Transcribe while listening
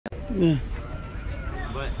Yeah.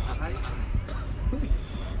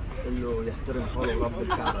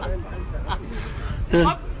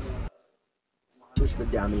 Yeah.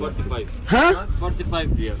 45. Huh?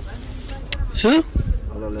 45 real. شو؟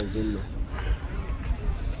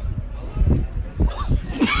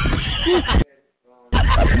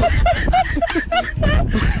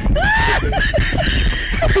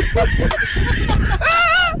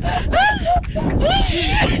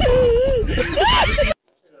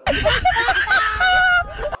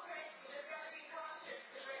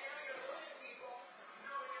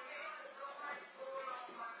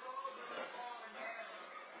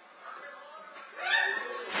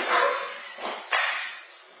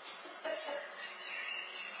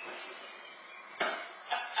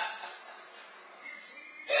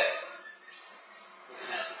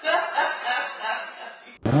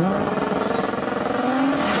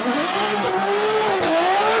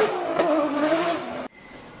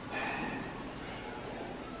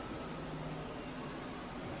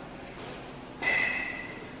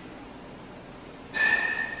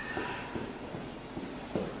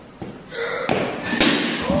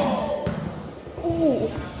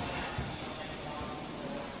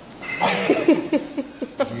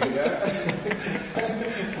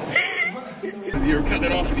 You're cutting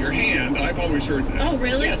it off with your hand. I've always heard that. Oh,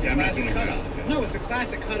 really? Yeah, I'm not doing cutoff. that. No, it's a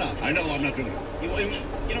classic cutoff. I know, I'm not doing it.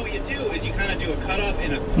 You know what you do is you kind of do a cutoff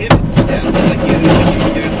in a pivot step. Like you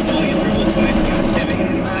got the ball, you dribble twice, you got to pivot, you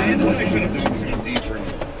know what I'm saying? What I should have done was gone deeper.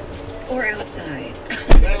 Or outside.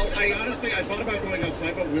 Well, I thought about going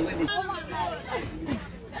outside, but Willie was...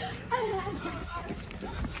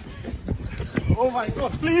 Oh my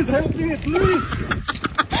God, please help me, please!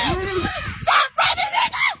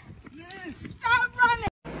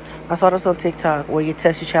 I saw this on TikTok where you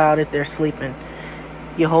test your child if they're sleeping.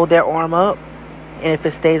 You hold their arm up, and if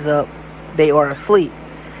it stays up, they are asleep.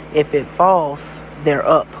 If it falls, they're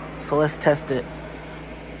up. So let's test it.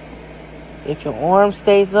 If your arm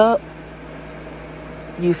stays up,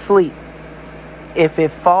 you sleep. If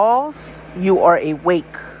it falls, you are awake.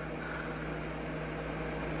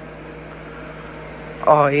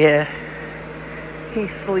 Oh yeah. He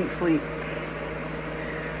sleep.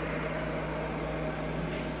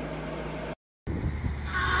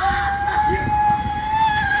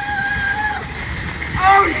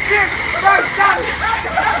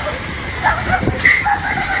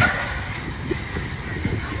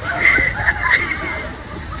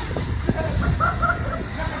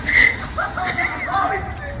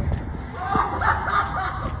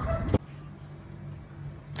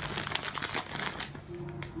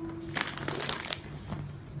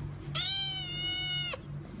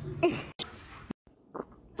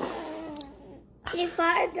 You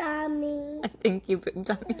farted on me. I think you pooped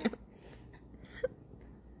on you.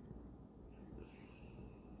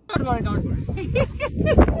 Don't worry.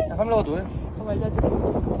 हम लोग तो हैं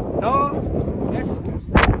No. Yes.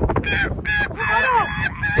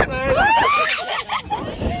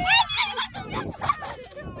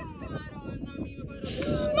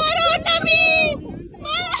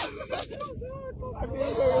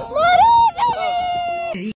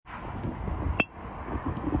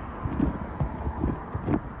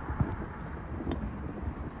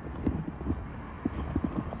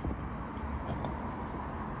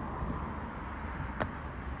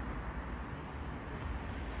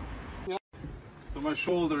 So my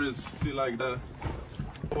shoulder is, see, like the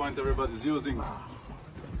point everybody's using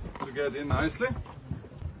to get in nicely.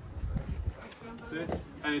 See?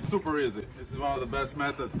 And it's super easy. This is one of the best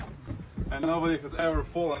methods. And nobody has ever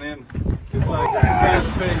fallen in. It's like fast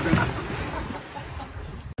pacing.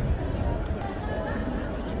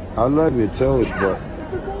 I love your toes, but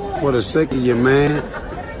for the sake of your man,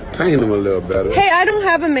 paint them a little better. Hey, I don't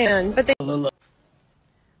have a man, but they...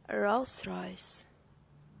 A Rolls Royce.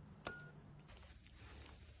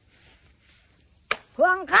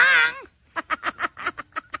 Huang Kang.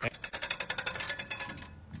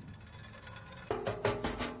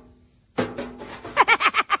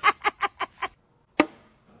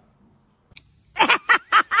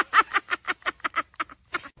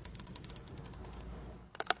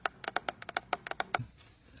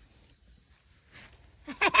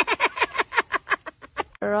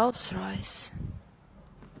 A Rolls Royce.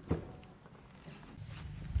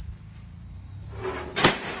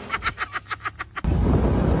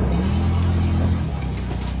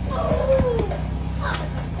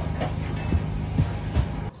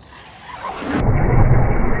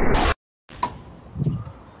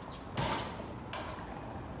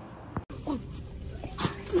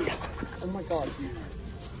 Oh my God.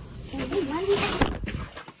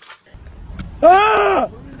 Ah!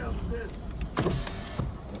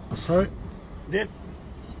 Sorry?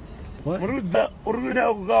 What?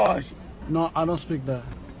 No, I don't speak that.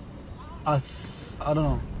 I don't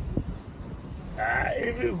know.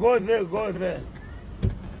 If you go there.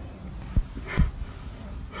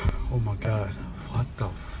 Oh my god. What the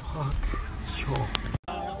fuck?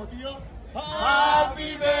 Yo.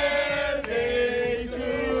 Happy birthday to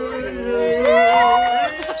you.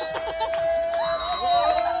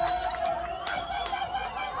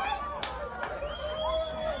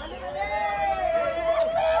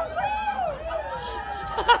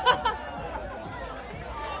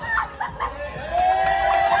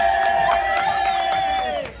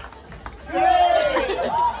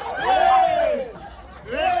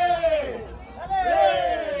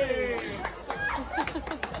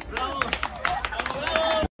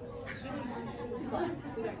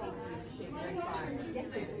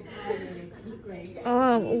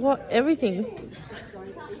 What? Everything.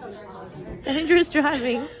 Dangerous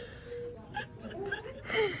driving.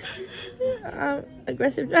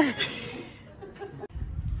 Aggressive driving.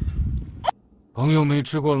 朋友没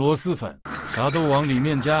吃过螺蛳粉，啥都往里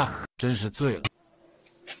面加，真是醉了。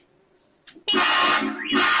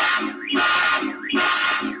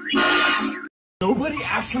Nobody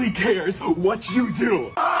actually cares what you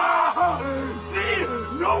do. See?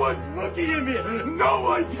 No one's looking at me. No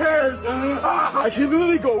one cares. I can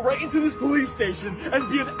literally go right into this police station and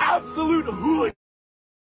be an absolute hooligan.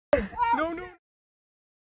 No.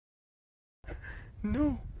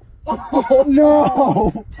 No. Oh,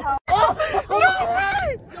 no. Oh, no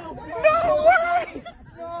way. No way.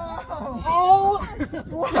 Oh,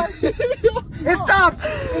 what? It stopped.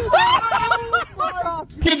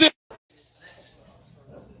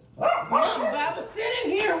 Mom, but I was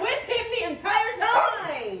sitting here with him the entire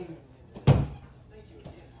time.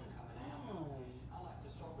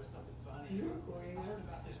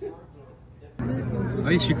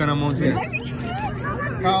 Aí, estica na mãozinha.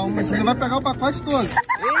 Calma, você vai pegar o pacote todo.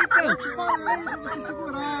 Eita! Eu te falei pra você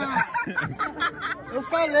segurar. Eu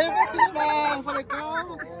falei pra segurar. Eu falei,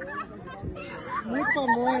 calma. Muito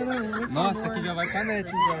amor, né? Muito Nossa, amor. aqui já vai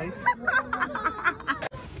canete, já, hein?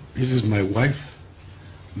 This is my wife,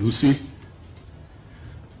 Lucy.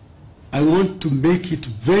 I want to make it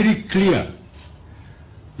very clear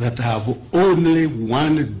that I have only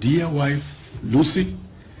one dear wife, Lucy,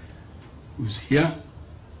 who's here,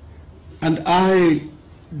 and I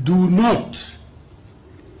do not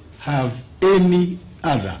have any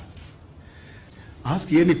other.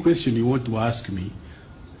 Ask any question you want to ask me.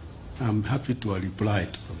 I'm happy to reply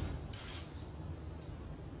to them.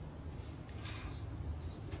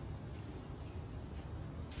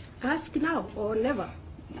 Ask now or never.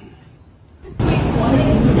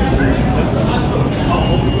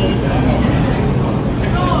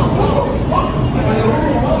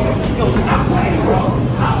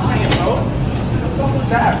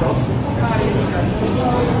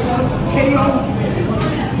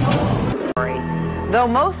 Though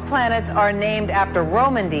most planets are named after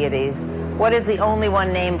Roman deities, what is the only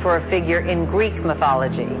one named for a figure in Greek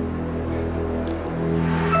mythology?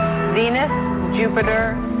 Venus,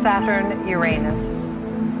 Jupiter, Saturn, Uranus.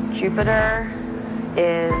 Jupiter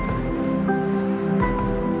is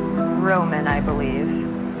Roman, I believe.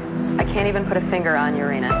 I can't even put a finger on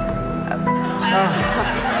Uranus. Oh.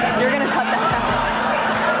 You're gonna cut that out.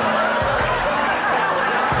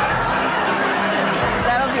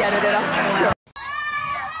 That'll be edited, I'm sure.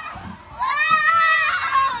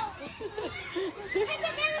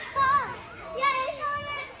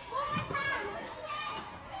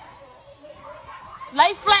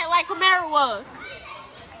 Lay flat like Camaro was.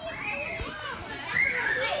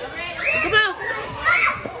 Come on.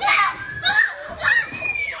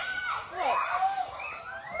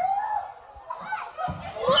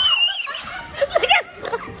 Look at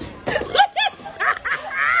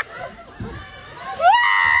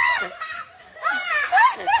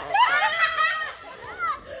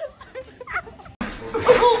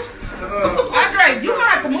Andre, you gonna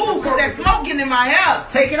have to move because that smoke getting in my hair.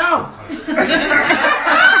 Take it off.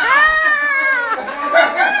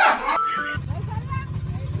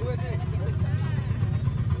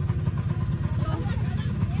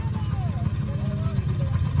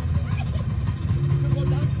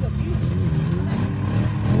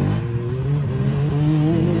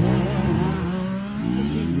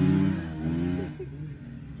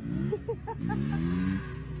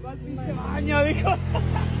 Dijo.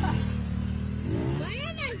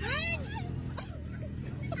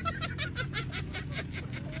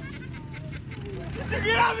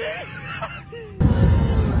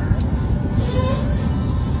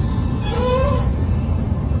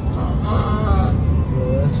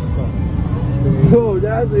 Oh,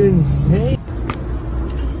 That's insane.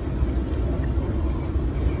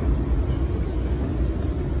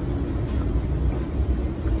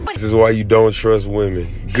 This is why you don't trust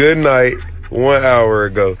women. Good night. 1 hour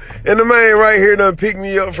ago. And the man right here done picked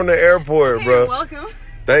me up from the airport, bro. You're welcome.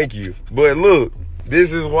 Thank you. But look,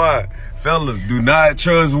 this is why. Fellas, do not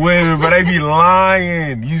trust women, but they be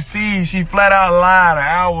lying. You see, she flat out lied an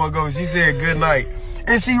hour ago. She said good night.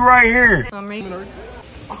 And she right here.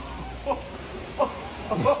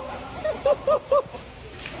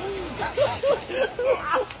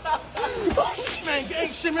 Man,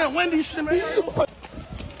 gang shit, man. Wendy shit, man.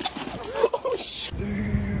 Oh, shit.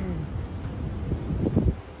 Damn.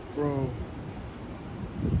 Bro.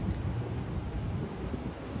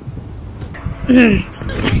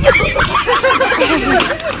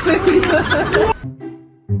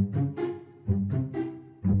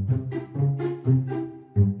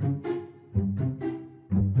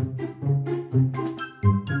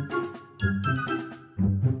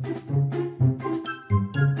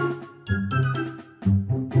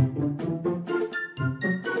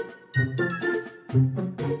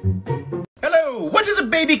 Hello! What does a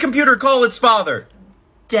baby computer call its father?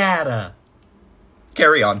 Data.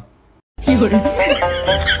 Carry on.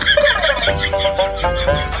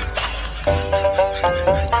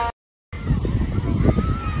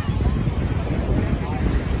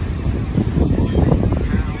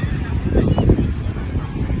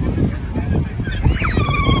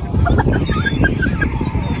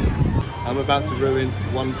 I'm about to ruin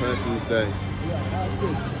one person's day.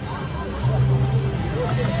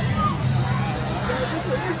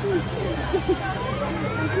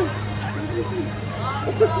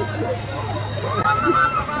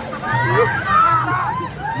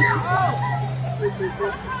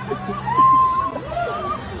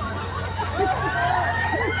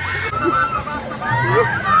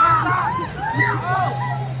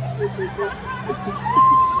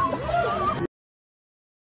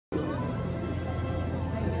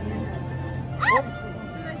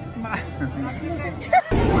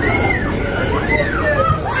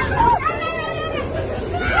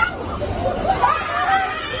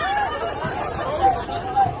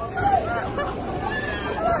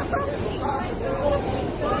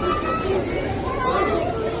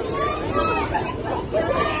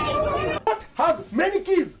 Has many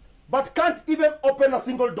keys but can't even open a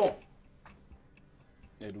single door.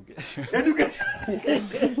 Education.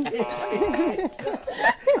 Education.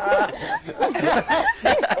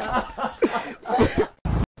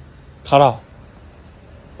 가라.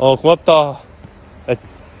 고맙다.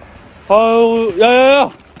 아유,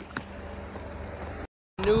 야야야.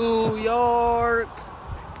 New York,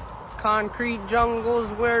 concrete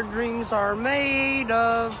jungles where dreams are made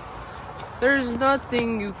of. There's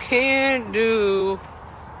nothing you can't do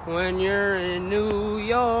when you're in New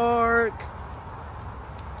York.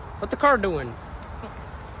 What the car doing?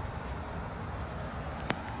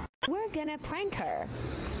 We're gonna prank her.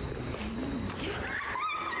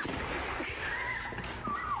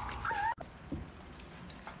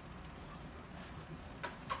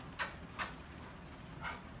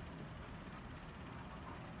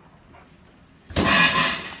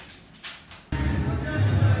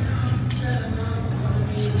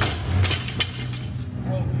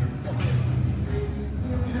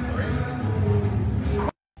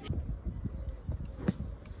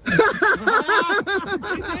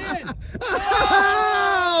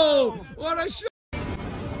 Oh! What a shot!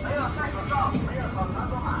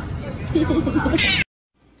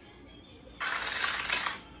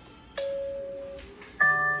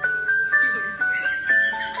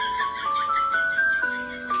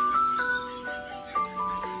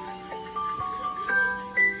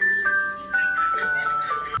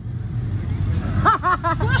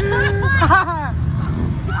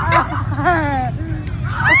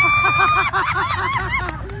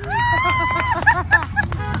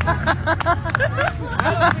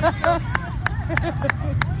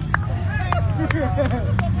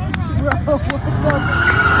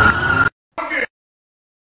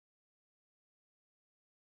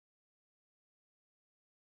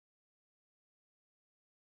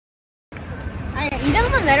 아니, 이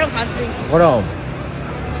정도는 내려가지. 그럼.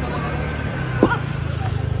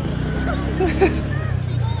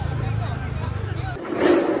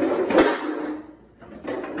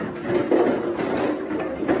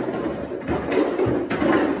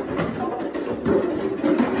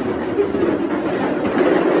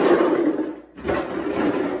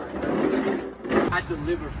 I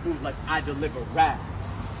deliver food like I deliver rap,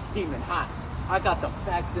 steaming hot. I got the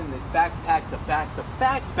facts in this backpack to back the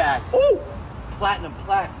facts bag. Ooh, platinum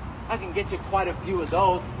plaques. I can get you quite a few of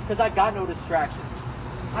those, cause I got no distractions.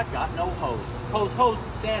 I got no hoes. Hoes,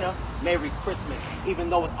 Santa, Merry Christmas. Even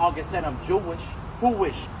though it's August and I'm Jewish. Who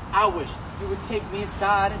wish, I wish you would take me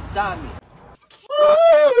inside me.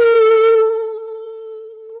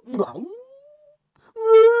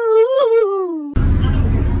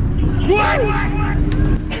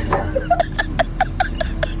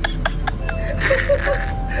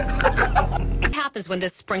 What happens when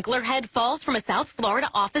this sprinkler head falls from a South Florida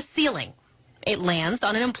office ceiling? It lands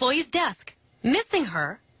on an employee's desk, missing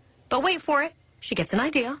her. But wait for it. She gets an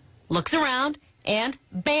idea, looks around, and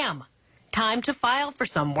bam! Time to file for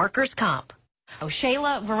some workers' comp.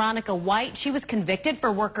 Shayla Veronica White, she was convicted for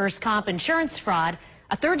workers' comp insurance fraud,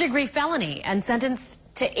 a third-degree felony, and sentenced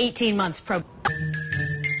to 18 months probation.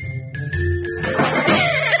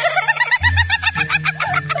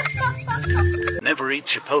 Never eat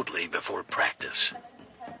Chipotle before practice.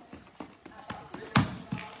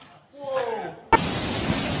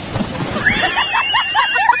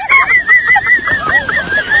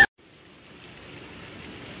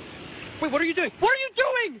 Wait, what are you doing? What are you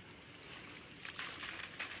doing?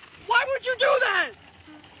 Why would you do that?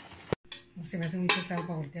 Se me hace muy pesado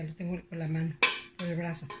para voltear, lo tengo con la mano, por el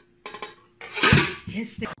brazo.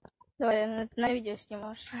 Давай, на видео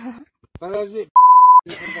снимаешь. Подожди,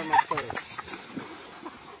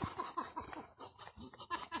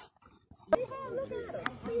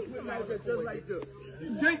 Just like this.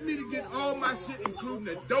 Take me to get all my shit, including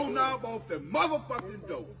the doorknob off the motherfucking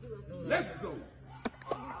door. Let's go.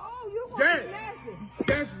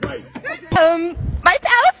 That's right. My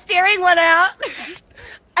power steering went out.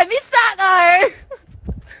 I missed that though.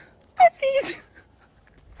 Oh jeez.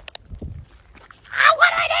 Ah, what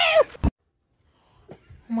do I do?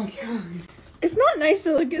 Oh my god. It's not nice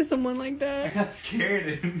to look at someone like that. I got scared.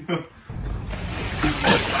 I didn't know.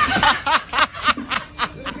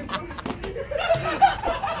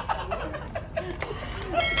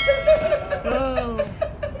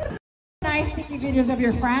 Nice taking videos of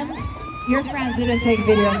your friends. Your friends didn't take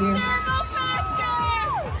video of you.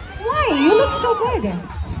 Why? You look so good.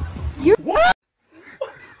 You what?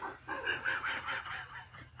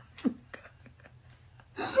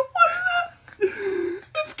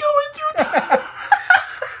 It's going through time.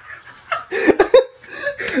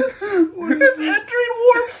 It's entering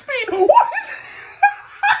warp speed. What?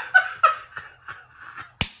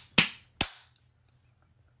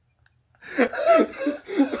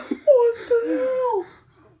 What the hell?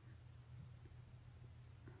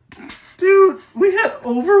 Dude, we had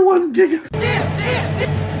over 1 gig.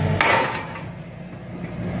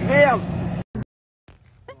 Nailed.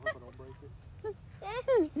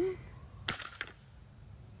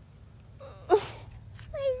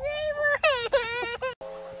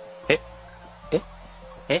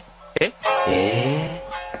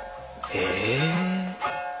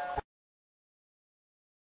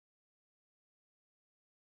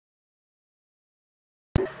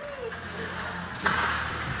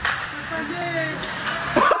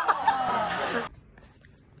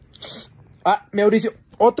 Ah, Mauricio,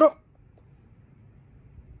 otro.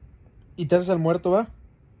 Y te haces el muerto, ¿va?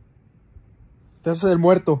 Te haces el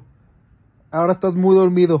muerto. Ahora estás muy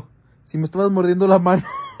dormido. Si me estabas mordiendo la mano,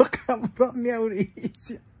 cabrón,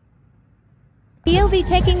 Mauricio. He'll be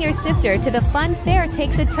taking your sister to the fun fair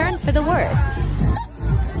takes a turn for the worse.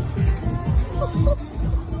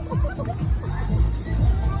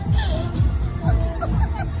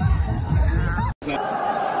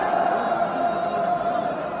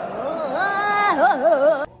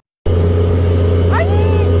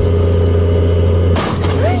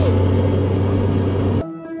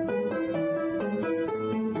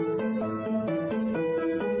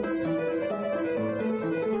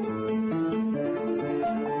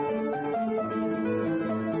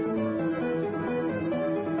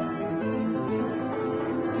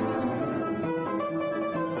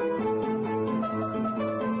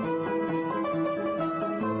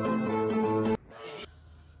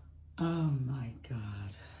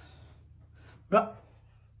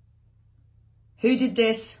 Who did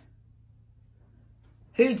this?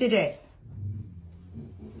 Who did it?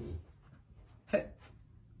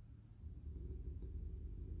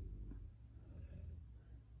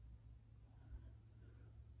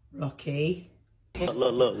 Rocky. Look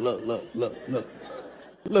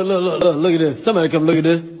at this. Somebody come look at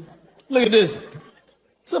this. Look at this.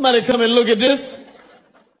 Somebody come and look at this.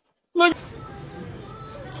 Look.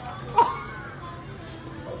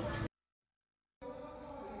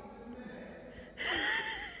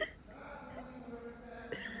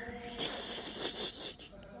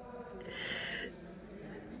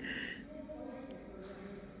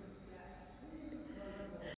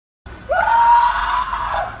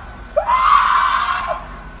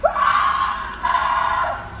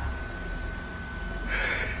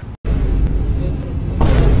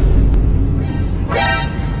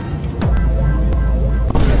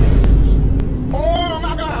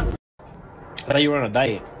 thought you were on a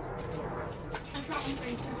diet.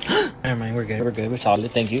 Never mind, we're good. We're good. We're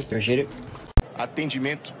solid. Thank you. Appreciate it.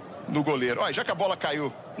 Atendimento do goleiro. Olha, já que a bola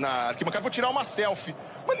caiu na arquibancada, vou tirar uma selfie.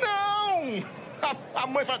 Mas não! A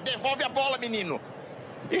mãe fala, devolve a bola, menino.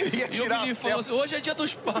 Ele ia tirar a selfie. Assim, hoje é dia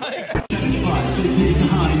dos pais.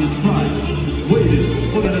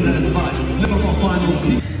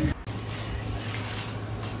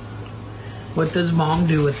 What does mom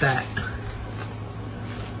do with that?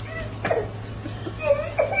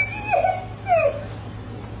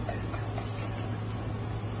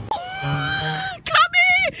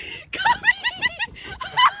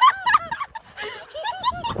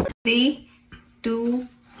 Three, 2,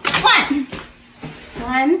 1.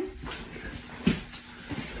 1,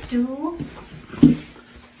 2.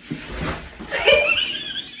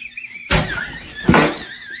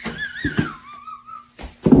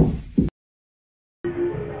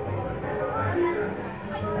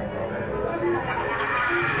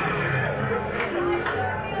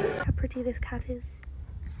 How pretty this cat is.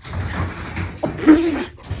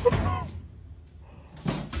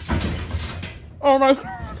 Oh my god.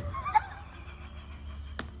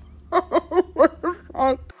 What the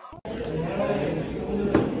fuck?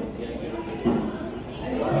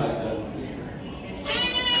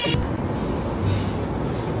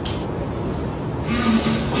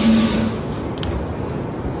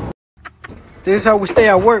 This is how we stay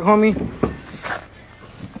at work, homie.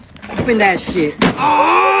 Open that shit.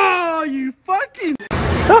 Oh, you fucking.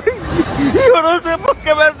 Yo no sé por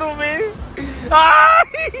qué me subí. Ay,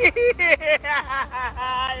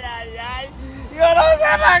 ay, ay. Yo no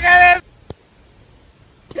sé por qué me.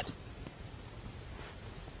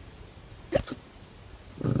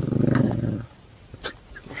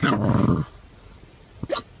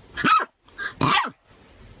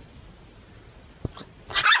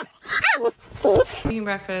 Eating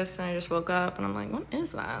breakfast and I just woke up and I'm like, what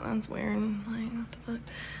is that? That's weird. Like, what the fuck?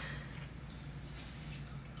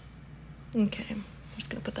 Okay, I'm just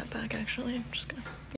gonna put that back actually. I'm just gonna